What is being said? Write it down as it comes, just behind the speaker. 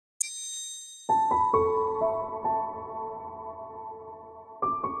Hi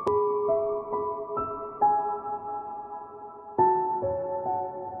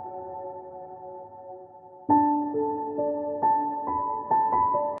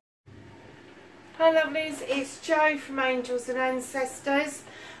lovelies, it's Jo from Angels and Ancestors,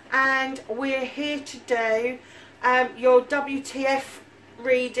 and we're here to do your WTF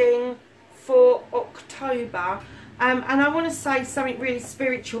reading for October. And I want to say something really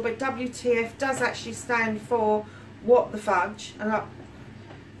spiritual, but WTF does actually stand for what the fudge. And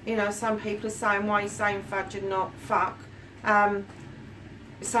you know, some people are saying, why are you saying fudge and not fuck?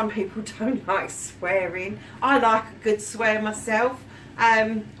 Some people don't like swearing. I like a good swear myself.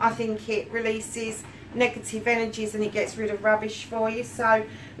 I think it releases negative energies and it gets rid of rubbish for you. So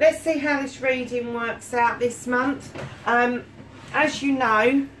let's see how this reading works out this month. As you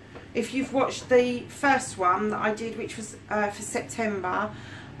know, if you've watched the first one that I did, which was for September,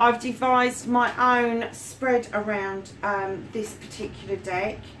 I've devised my own spread around this particular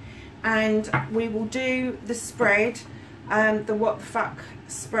deck, and we will do the spread, the what the fuck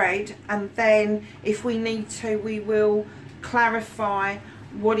spread, and then if we need to, we will clarify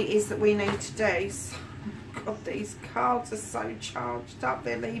what it is that we need to do. So, God, these cards are so charged up,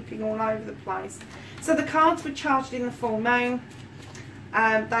 they're leaping all over the place. So the cards were charged in the full moon.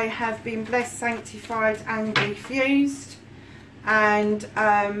 They have been blessed, sanctified and diffused, and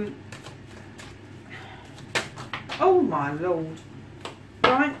oh my lord,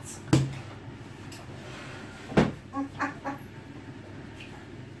 right.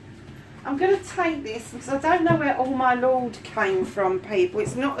 I'm going to take this because I don't know where "oh my lord" came from, people.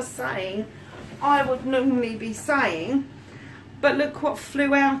 It's not a saying I would normally be saying, but look what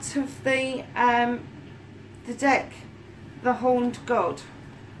flew out of the deck. The Horned God.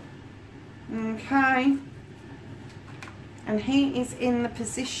 Okay. And he is in the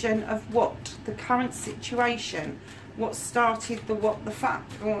position of what? The current situation. What started the what the fuck?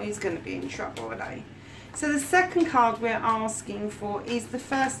 Oh, he's going to be in trouble, today. So the second card we're asking for is the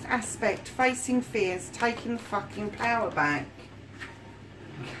first aspect, facing fears, taking the fucking power back.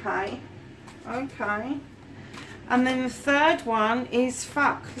 Okay. Okay. And then the third one is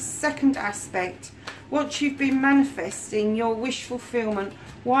fuck, the second aspect. What you've been manifesting, your wish fulfillment,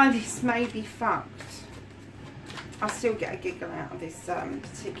 why this may be fucked. I still get a giggle out of this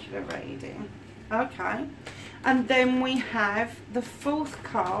particular reading. Okay. And then we have the fourth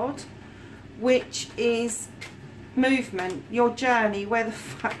card, which is movement, your journey, where the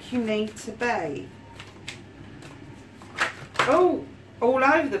fuck you need to be. Oh, all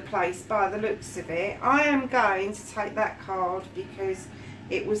over the place by the looks of it. I am going to take that card because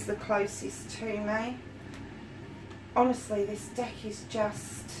it was the closest to me. Honestly, this deck is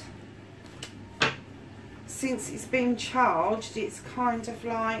just, since it's been charged, it's kind of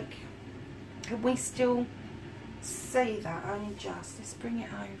like, can we still see that? Only just, let's bring it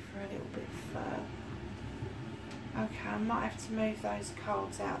over a little bit further. Okay, I might have to move those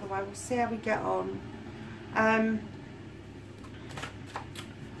cards out of the way. We'll see how we get on.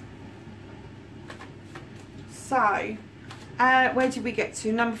 So, where did we get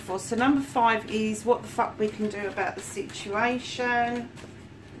to? Number 4. So number 5 is what the fuck we can do about the situation.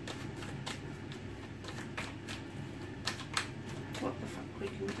 What the fuck we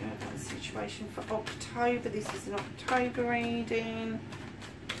can do about the situation for October. This is an October reading.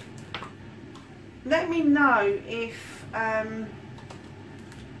 Let me know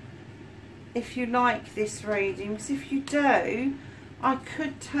if you like this reading, because if you do, I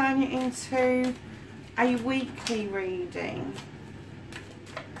could turn it into a weekly reading.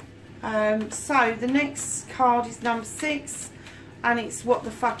 So the next card is number 6, and it's what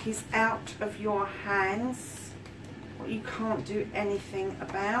the fuck is out of your hands, what you can't do anything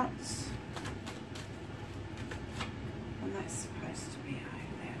about, and that's supposed to be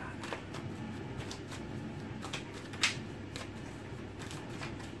over there like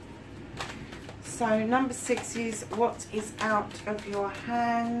that. So number 6 is what is out of your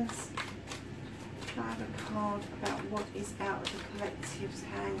hands. I have a card about what is out of the collective's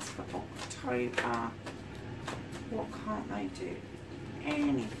hands for October. What can't they do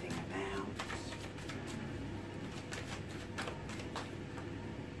anything about?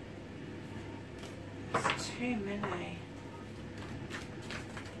 There's too many.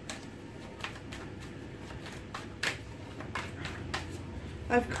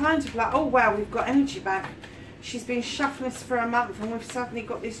 They've kind of like, oh wow, we've got energy back. She's been shuffling us for a month and we've suddenly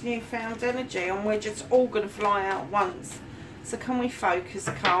got this newfound energy and we're just all going to fly out once. So can we focus,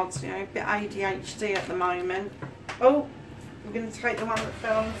 cards? You know, a bit ADHD at the moment. Oh, we're going to take the one that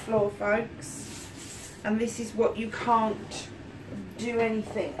fell on the floor, folks. And this is what you can't do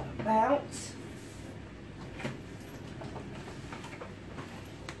anything about.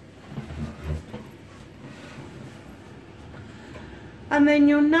 And then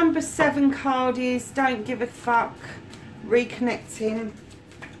your number 7 card is don't give a fuck, reconnecting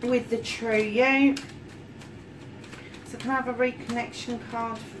with the true you. So can I have a reconnection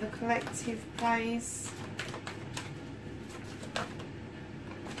card for the collective, please? I'll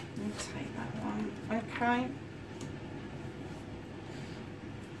take that one. Okay.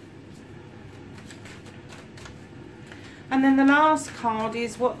 And then the last card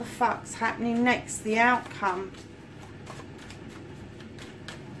is what the fuck's happening next, the outcome.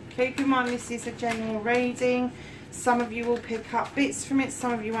 Keep in mind this is a general reading. Some of you will pick up bits from it,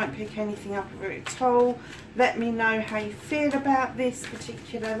 some of you won't pick anything up of it at all. Let me know how you feel about this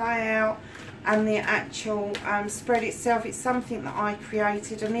particular layout and the actual spread itself. It's something that I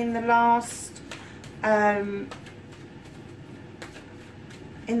created, and in the last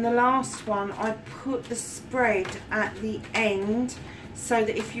one I put the spread at the end so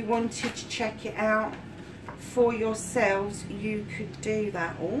that if you wanted to check it out for yourselves you could do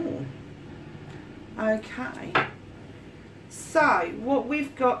that. Oh, okay. So what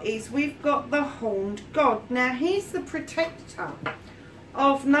we've got is we've got the Horned God. Now he's the protector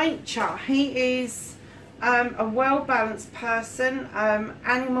of nature. He is a well-balanced person.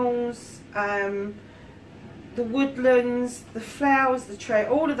 Animals, the woodlands, the flowers, the tree,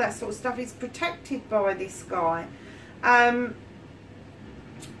 all of that sort of stuff is protected by this guy.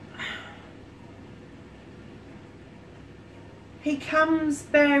 He comes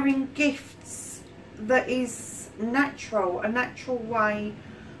bearing gifts that is natural, a natural way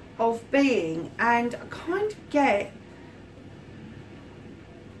of being, and I kind of get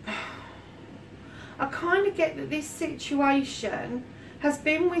that this situation has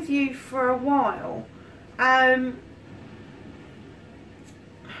been with you for a while. And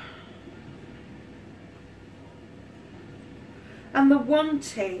the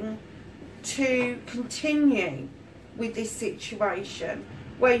wanting to continue with this situation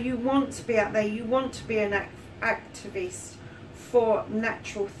where you want to be out there, you want to be an activist for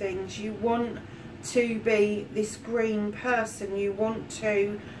natural things, you want to be this green person, you want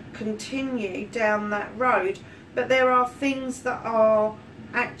to continue down that road, but there are things that are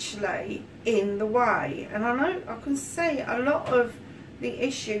actually in the way. And I know I can see a lot of the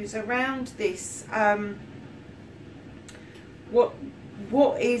issues around this,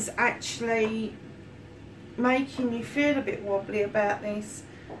 what is actually making you feel a bit wobbly about this.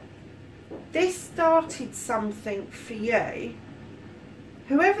 This started something for you,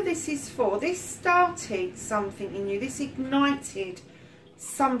 whoever this is for. This started something in you, this ignited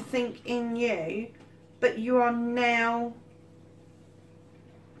something in you, but you are now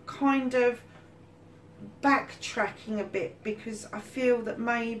kind of backtracking a bit, because I feel that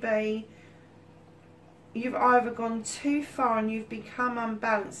maybe you've either gone too far and you've become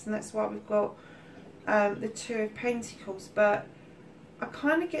unbalanced, and that's why we've got the Two of Pentacles. But I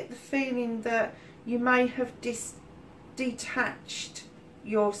kind of get the feeling that you may have detached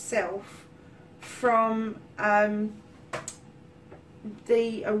yourself from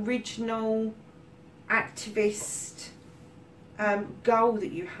the original activist goal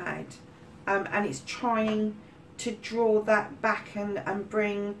that you had, and it's trying to draw that back and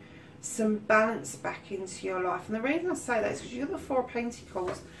bring some balance back into your life. And the reason I say that is because you're the Four of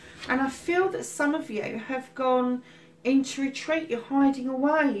Pentacles, and I feel that some of you have gone into retreat, you're hiding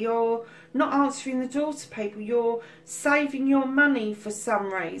away, you're not answering the door to people, you're saving your money for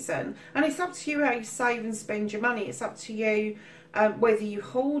some reason. And it's up to you how you save and spend your money, it's up to you whether you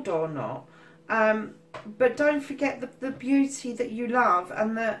hoard or not. But don't forget the beauty that you love,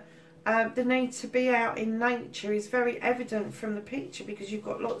 and that the need to be out in nature is very evident from the picture, because you've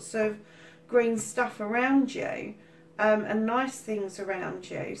got lots of green stuff around you, and nice things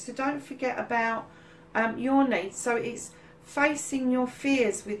around you. So don't forget about your needs. So it's facing your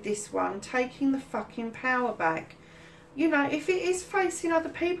fears with this one, taking the fucking power back. You know, if it is facing other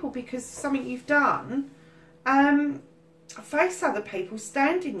people because something you've done, face other people,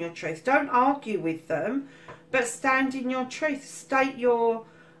 stand in your truth. Don't argue with them, but stand in your truth. State your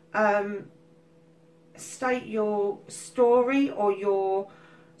story or your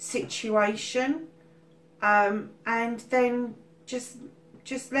situation, and then just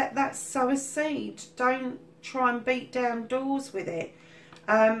let that sow a seed. Don't try and beat down doors with it.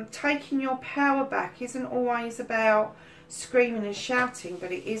 Taking your power back isn't always about screaming and shouting,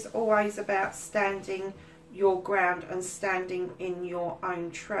 but it is always about standing your ground and standing in your own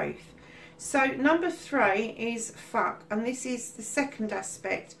truth. So number 3 is fuck, and this is the second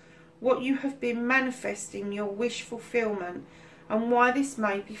aspect, what you have been manifesting, your wish fulfillment, and why this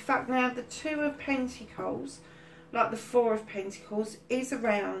may be fuck. Now the Two of Pentacles, like the Four of Pentacles, is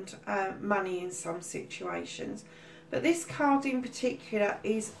around money in some situations, but this card in particular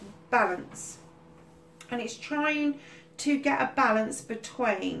is balance, and it's trying to get a balance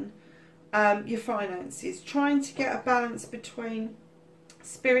between your finances, trying to get a balance between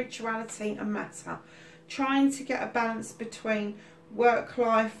spirituality and matter, trying to get a balance between work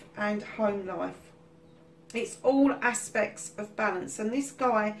life and home life. It's all aspects of balance, and this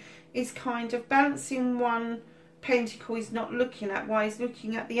guy is kind of balancing one pentacle he's not looking at while he's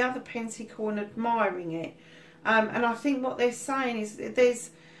looking at the other pentacle and admiring it. And I think what they're saying is that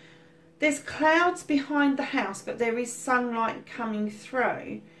there's clouds behind the house, but there is sunlight coming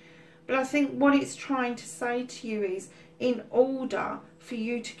through. But I think what it's trying to say to you is, in order for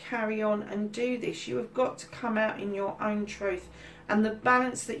you to carry on and do this, you have got to come out in your own truth, and the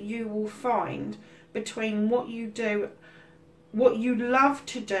balance that you will find between what you do, what you love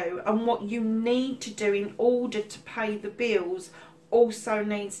to do, and what you need to do in order to pay the bills also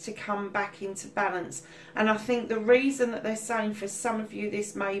needs to come back into balance. And I think the reason that they're saying for some of you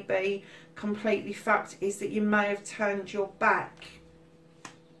this may be completely fucked is that you may have turned your back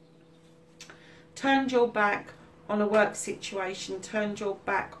on a work situation, turned your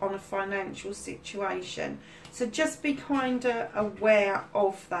back on a financial situation. So just be kind of aware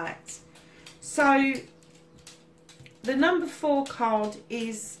of that. So the number 4 card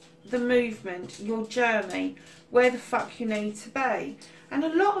is the movement, your journey, where the fuck you need to be. And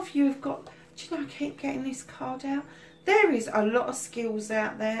a lot of you have got, do you know, I keep getting this card out. There is a lot of skills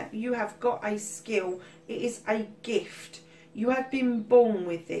out there. You have got a skill. It is a gift. You have been born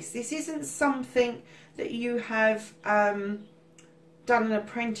with this. This isn't something that you have done an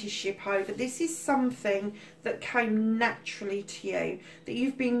apprenticeship over. This is something that came naturally to you, that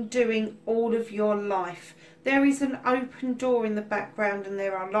you've been doing all of your life. There is an open door in the background, and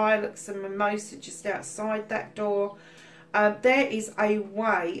there are lilacs and mimosa just outside that door. There is a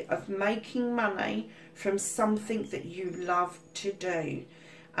way of making money from something that you love to do.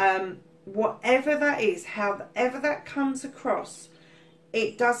 Whatever that is, however that comes across,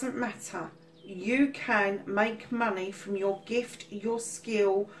 it doesn't matter. You can make money from your gift, your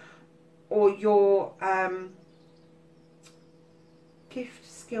skill, or your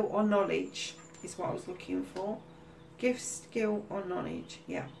gift, skill, or knowledge is what I was looking for. Gift, skill, or knowledge,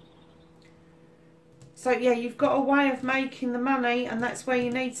 yeah. So yeah, you've got a way of making the money, and that's where you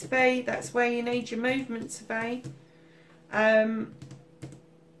need to be. That's where you need your movement to be.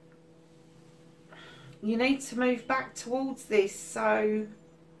 You need to move back towards this. So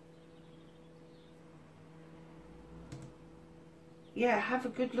yeah, have a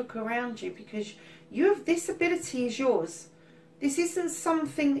good look around you, because you have, this ability is yours. This isn't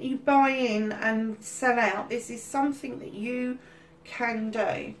something that you buy in and sell out. This is something that you can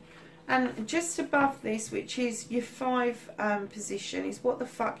do. And just above this, which is your 5 position, is what the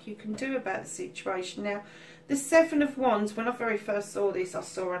fuck you can do about the situation. Now, the 7 of Wands, when I very first saw this, I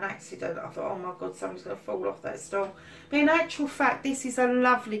saw an accident. I thought, oh my God, somebody's going to fall off that stool. But in actual fact, this is a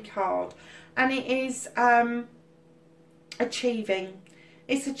lovely card. And it is achieving.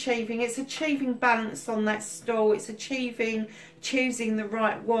 It's achieving balance on that stool. It's achieving choosing the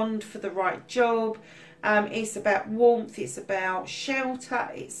right wand for the right job. It's about warmth, it's about shelter,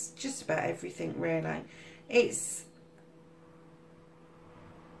 it's just about everything really. It's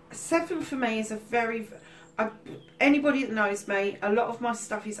 7 for me is a very, anybody that knows me, a lot of my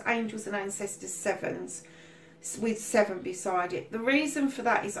stuff is angels and ancestors 7s with 7 beside it. The reason for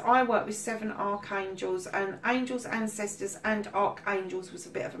that is I work with 7 archangels, and angels, ancestors and archangels was a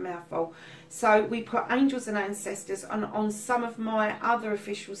bit of a mouthful. So we put angels and ancestors, and on some of my other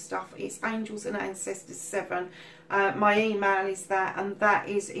official stuff it's angels and ancestors 7. My email is that, and that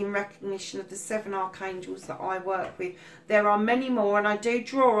is in recognition of the 7 archangels that I work with. There are many more, and I do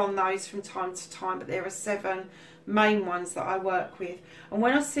draw on those from time to time, but there are 7 main ones that I work with. And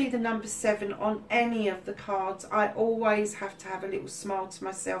when I see the number 7 on any of the cards, I always have to have a little smile to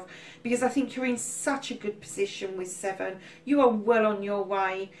myself, because I think you're in such a good position with 7. You are well on your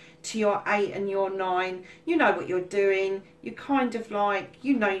way to your 8 and your 9. You know what you're doing. You're kind of like,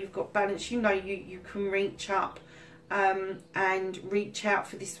 you know you've got balance. You know you can reach up and reach out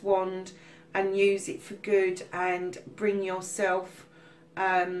for this wand and use it for good and bring yourself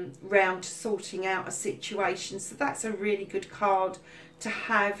round to sorting out a situation. So that's a really good card to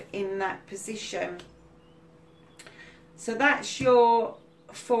have in that position. So that's your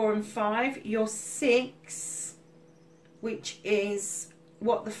 4 and 5. Your 6, which is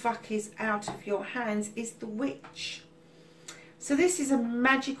what the fuck is out of your hands, is the Witch. So this is a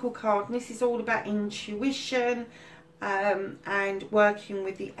magical card, and this is all about intuition and working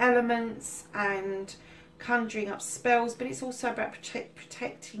with the elements and conjuring up spells, but it's also about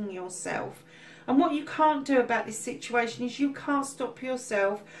protecting yourself. And what you can't do about this situation is you can't stop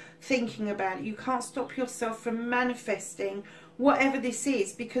yourself thinking about it. You can't stop yourself from manifesting whatever this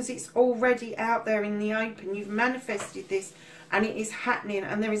is, because it's already out there in the open. You've manifested this and it is happening,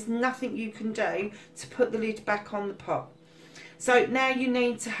 and there is nothing you can do to put the lid back on the pot. So now you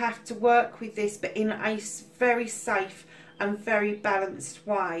need to have to work with this, but in a very safe and very balanced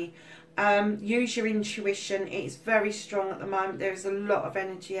way. Use your intuition. It's very strong at the moment. There is a lot of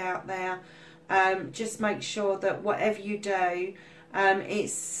energy out there. Just make sure that whatever you do,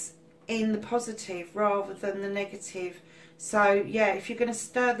 it's in the positive rather than the negative. So yeah, if you're going to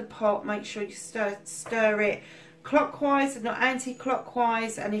stir the pot, make sure you stir it clockwise and not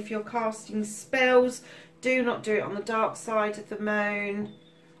anti-clockwise. And if you're casting spells, do not do it on the dark side of the moon.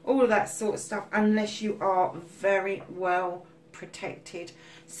 All of that sort of stuff, unless you are very well protected.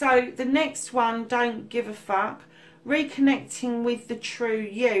 So the next one, don't give a fuck. Reconnecting with the true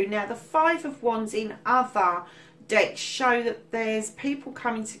you. Now the Five of Wands in other decks show that there's people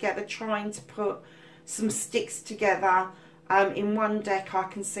coming together trying to put some sticks together. In one deck I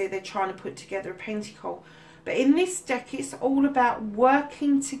can see they're trying to put together a pentacle. But in this deck it's all about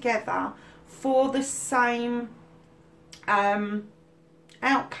working together for the same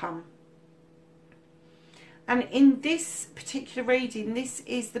outcome. And in this particular reading, this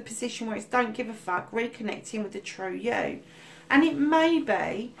is the position where it's don't give a fuck, reconnecting with the true you. And it may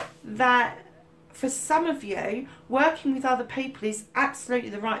be that for some of you, working with other people is absolutely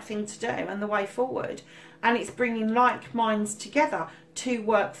the right thing to do and the way forward. And it's bringing like minds together to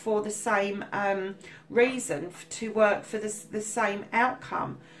work for the same reason, to work for the same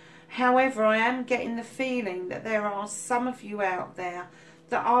outcome. However, I am getting the feeling that there are some of you out there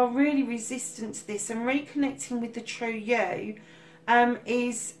that are really resistant to this, and reconnecting with the true you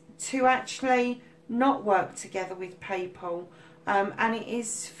is to actually not work together with people, and it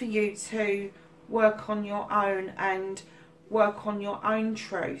is for you to work on your own and work on your own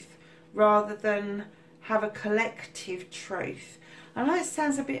truth rather than have a collective truth. I know it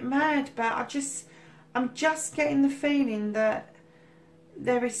sounds a bit mad, but I'm just getting the feeling that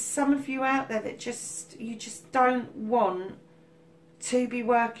there is some of you out there that you just don't want to be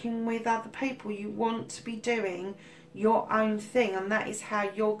working with other people. You want to be doing your own thing, and that is how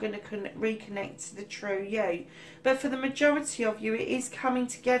you're going to reconnect to the true you. But for the majority of you, it is coming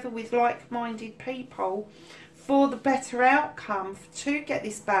together with like-minded people for the better outcome, to get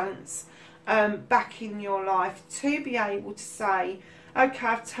this balance back in your life, to be able to say, okay,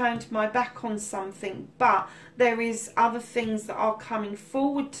 I've turned my back on something, but there is other things that are coming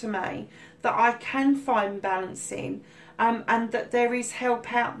forward to me that I can find balance in, and that there is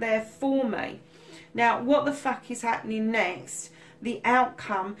help out there for me. Now, what the fuck is happening next? The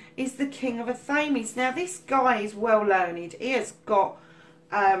outcome is the King of Athames. Now, this guy is well learned. He has got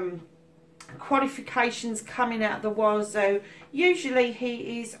qualifications coming out of the wazoo. Usually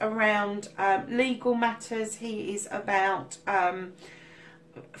he is around legal matters. He is about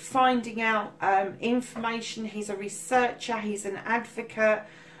finding out information. He's a researcher. He's an advocate.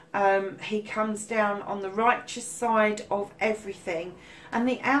 He comes down on the righteous side of everything. And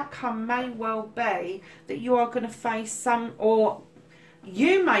the outcome may well be that you are going to face some, or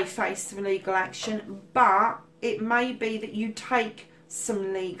you may face some legal action, but it may be that you take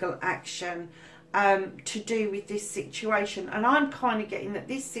some legal action to do with this situation. And I'm kind of getting that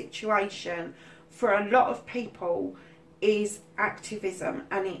this situation for a lot of people is activism,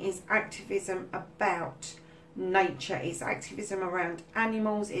 and it is activism about nature. It's activism around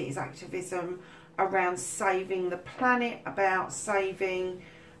animals. It is activism around saving the planet, about saving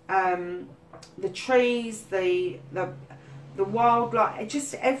the trees, the wildlife,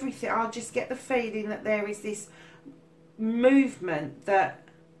 just everything. I just get the feeling that there is this movement that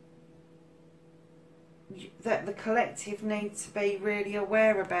the collective needs to be really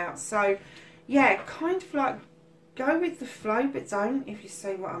aware about. So yeah, kind of like go with the flow, but don't, if you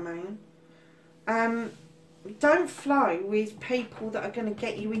see what I mean. Don't flow with people that are going to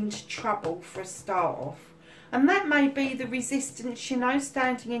get you into trouble for a start off. And that may be the resistance, you know,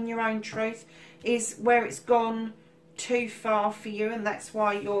 standing in your own truth is where it's gone too far for you, and that's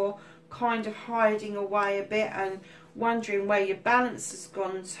why you're kind of hiding away a bit and wondering where your balance has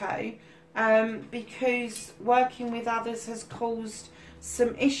gone to, because working with others has caused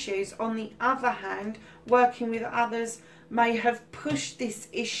some issues. On the other hand, working with others may have pushed this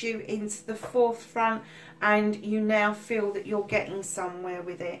issue into the forefront, and you now feel that you're getting somewhere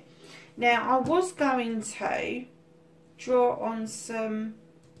with it. Now, I was going to draw on some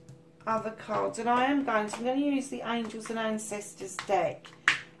other cards, and I'm going to use the Angels and Ancestors deck,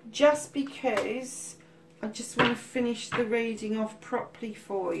 just because I just want to finish the reading off properly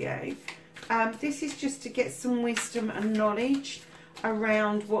for you. This is just to get some wisdom and knowledge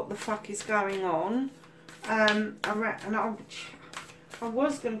around what the fuck is going on. And I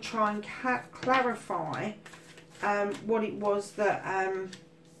was going to try and clarify what it was that...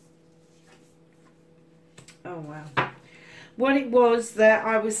 oh, wow. What it was that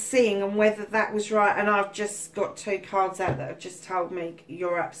I was seeing and whether that was right. And I've just got 2 cards out that have just told me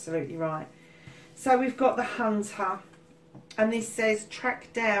you're absolutely right. So we've got the Hunter. And this says,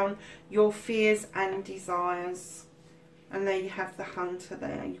 track down your fears and desires. And there you have the Hunter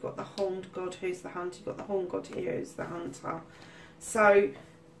there. You've got the Horned God, who's the Hunter. You've got the Horned God here, who's the Hunter. So,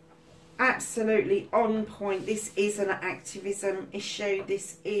 absolutely on point. This is an activism issue.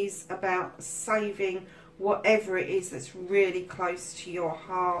 This is about saving whatever it is that's really close to your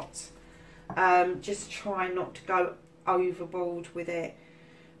heart. Just try not to go overboard with it.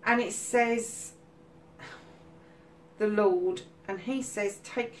 And it says, the Lord, and he says,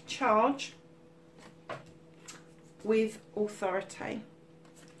 take charge with authority.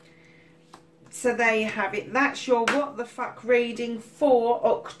 So there you have it. That's your What the Fuck reading for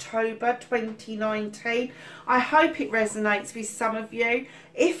October 2019. I hope it resonates with some of you.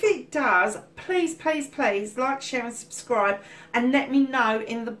 If it does, please, please, please like, share and subscribe, and let me know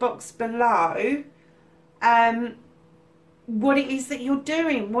in the box below what it is that you're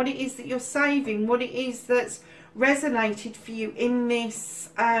doing, what it is that you're saving, what it is that's resonated for you in this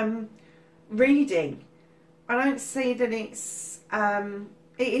reading. I don't see that it's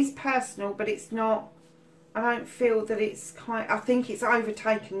it is personal, but it's not, I don't feel that it's I think it's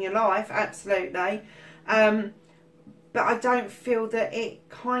overtaken your life, absolutely, but I don't feel that it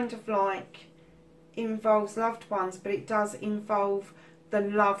kind of like involves loved ones, but it does involve the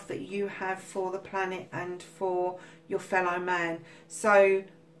love that you have for the planet and for your fellow man. So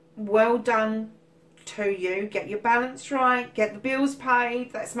well done to you. Get your balance right, get the bills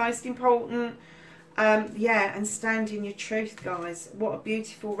paid, that's most important. Yeah, and stand in your truth, guys. What a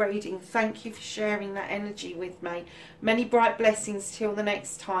beautiful reading. Thank you for sharing that energy with me. Many bright blessings till the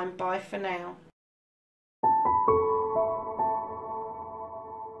next time. Bye for now.